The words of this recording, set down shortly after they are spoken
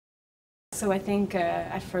so I think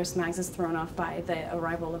at first Mags is thrown off by the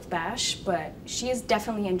arrival of Bash, but she is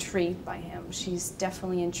definitely intrigued by him. She's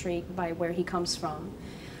definitely intrigued by where he comes from.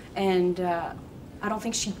 And I don't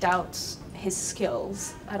think she doubts his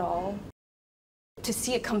skills at all. To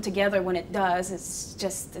see it come together when it does,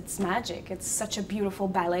 it's magic. It's such a beautiful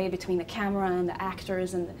ballet between the camera and the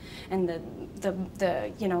actors and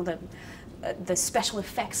the special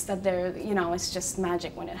effects that they're, it's just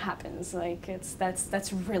magic when it happens. Like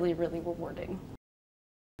that's really, really rewarding.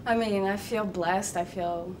 I mean, I feel blessed. I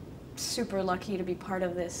feel super lucky to be part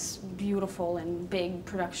of this beautiful and big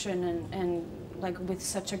production and like with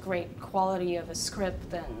such a great quality of a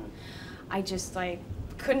script, and I just like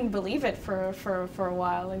couldn't believe it for a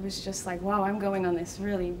while. It was just like, wow, I'm going on this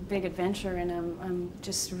really big adventure, and I'm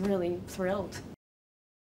just really thrilled.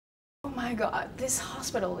 Oh my God, this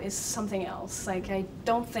hospital is something else. Like, I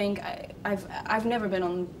don't think I've never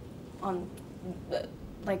been on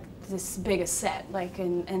like this big a set. Like,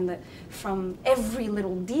 from every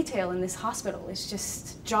little detail in this hospital is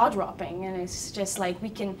just jaw-dropping, and it's just like we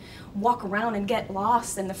can walk around and get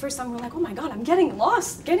lost. And the first time we're like, oh my God, I'm getting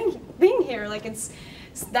lost, being here. Like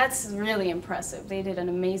that's really impressive. They did an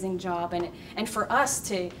amazing job, and for us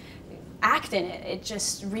to act in it, it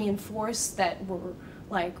just reinforced that we're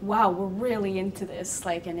like, wow, we're really into this.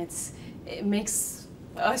 Like, and it makes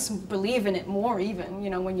us believe in it more, even,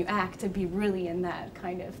 when you act, to be really in that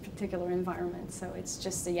kind of particular environment. So it's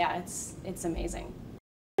just, yeah, it's amazing.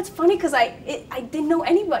 It's funny because I didn't know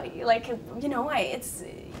anybody. Like,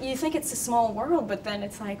 you think it's a small world, but then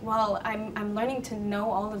it's like, well, I'm learning to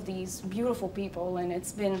know all of these beautiful people, and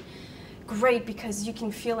it's been great because you can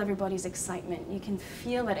feel everybody's excitement. You can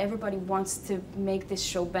feel that everybody wants to make this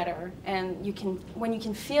show better, and when you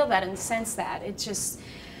can feel that and sense that, it just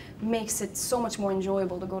makes it so much more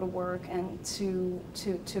enjoyable to go to work and to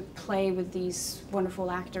play with these wonderful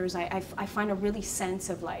actors. I find a really sense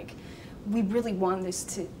of like, we really want this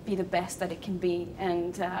to be the best that it can be,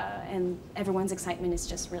 and everyone's excitement is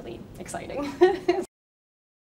just really exciting.